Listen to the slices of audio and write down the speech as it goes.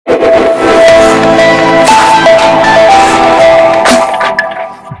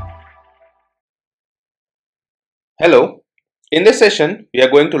Hello, in this session we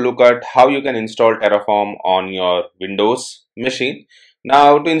are going to look at how you can install Terraform on your Windows machine.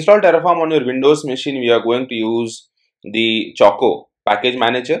 Now to install Terraform on your Windows machine we are going to use the Choco package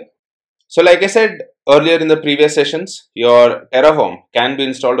manager. So like I said earlier in the previous sessions, your Terraform can be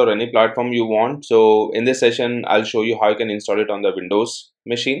installed on any platform you want. So in this session I'll show you how you can install it on the Windows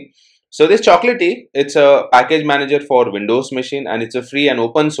machine. So this Chocolatey, it's a package manager for Windows machine and it's a free and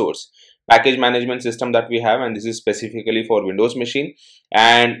open source package management system that we have, and this is specifically for Windows machine,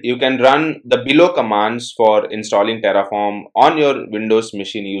 and you can run the below commands for installing Terraform on your Windows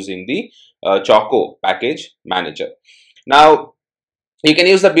machine using the Choco package manager. Now you can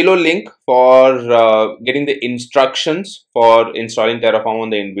use the below link for getting the instructions for installing Terraform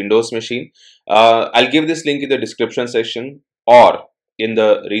on the Windows machine. I'll give this link in the description section or in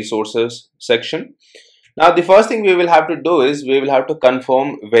the resources section. Now the first thing we will have to do is we will have to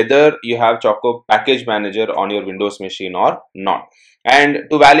confirm whether you have Choco package manager on your Windows machine or not. And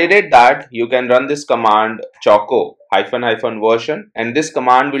to validate that, you can run this command choco -- version, and this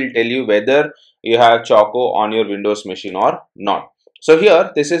command will tell you whether you have Choco on your Windows machine or not. So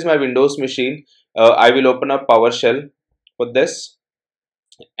here, this is my Windows machine. I will open up PowerShell for this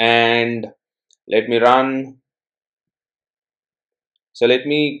and let me run. So let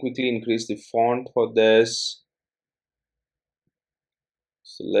me quickly increase the font for this.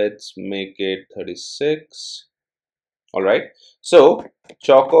 So let's make it 36. All right. So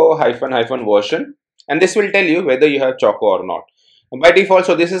choco -- version, and this will tell you whether you have Choco or not. By default,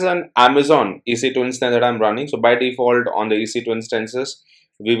 so this is an Amazon EC2 instance that I'm running. So by default on the EC2 instances,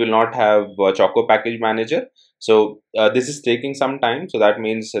 we will not have Choco package manager. So this is taking some time. So that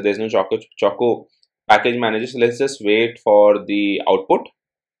means there's no Choco package manager. So let's just wait for the output.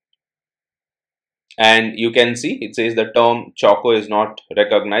 And you can see it says the term Choco is not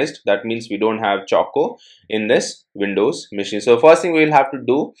recognized. That means we don't have Choco in this Windows machine. So first thing we will have to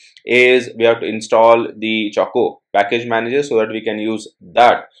do is we have to install the Choco package manager so that we can use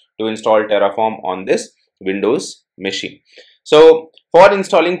that to install Terraform on this Windows machine. So for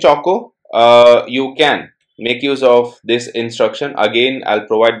installing Choco, you can make use of this instruction. Again, I'll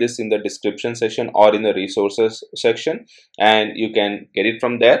provide this in the description section or in the resources section, and you can get it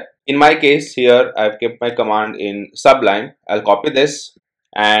from there. In my case here, I've kept my command in Sublime. I'll copy this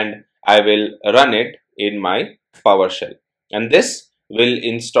and I will run it in my PowerShell, and this will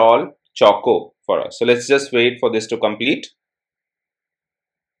install Choco for us. So let's just wait for this to complete.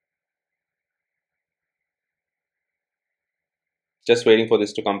 Just waiting for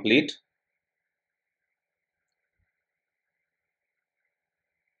this to complete.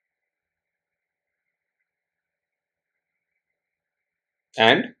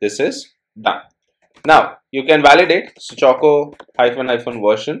 And this is done. Now you can validate Choco --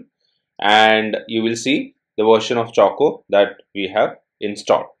 version, and you will see the version of Choco that we have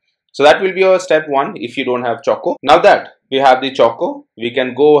installed. So that will be our step one if you don't have Choco. Now that we have the Choco, we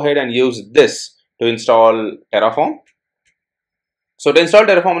can go ahead and use this to install Terraform. So to install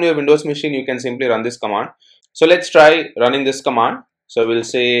Terraform on your Windows machine, you can simply run this command. So let's try running this command. So we'll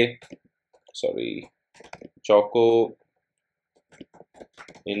say, Choco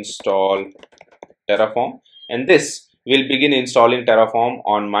install Terraform, and this will begin installing Terraform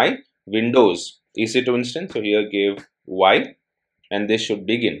on my Windows EC2 instance. So here give Y, and this should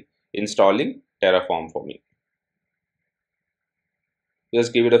begin installing Terraform for me.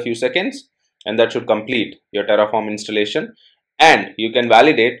 Just give it a few seconds and that should complete your Terraform installation, and you can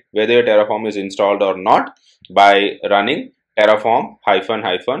validate whether your Terraform is installed or not by running Terraform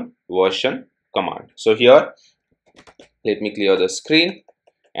 -- version command. So here, let me clear the screen,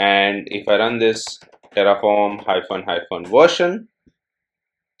 and if I run this Terraform -- version,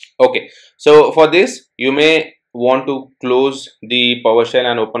 okay, so for this you may want to close the PowerShell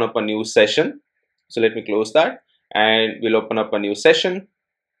and open up a new session. So let me close that and we'll open up a new session,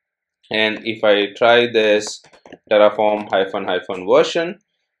 and if I try this Terraform -- version,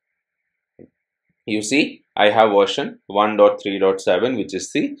 you see I have version 1.3.7, which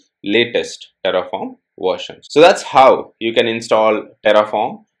is the latest Terraform version. So that's how you can install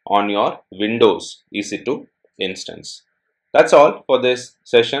Terraform on your Windows EC2 instance. That's all for this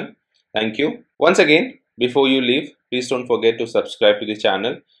session. Thank you. Once again, before you leave, please don't forget to subscribe to the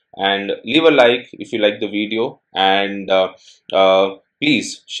channel and leave a like if you like the video, and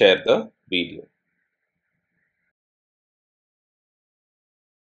please share the video.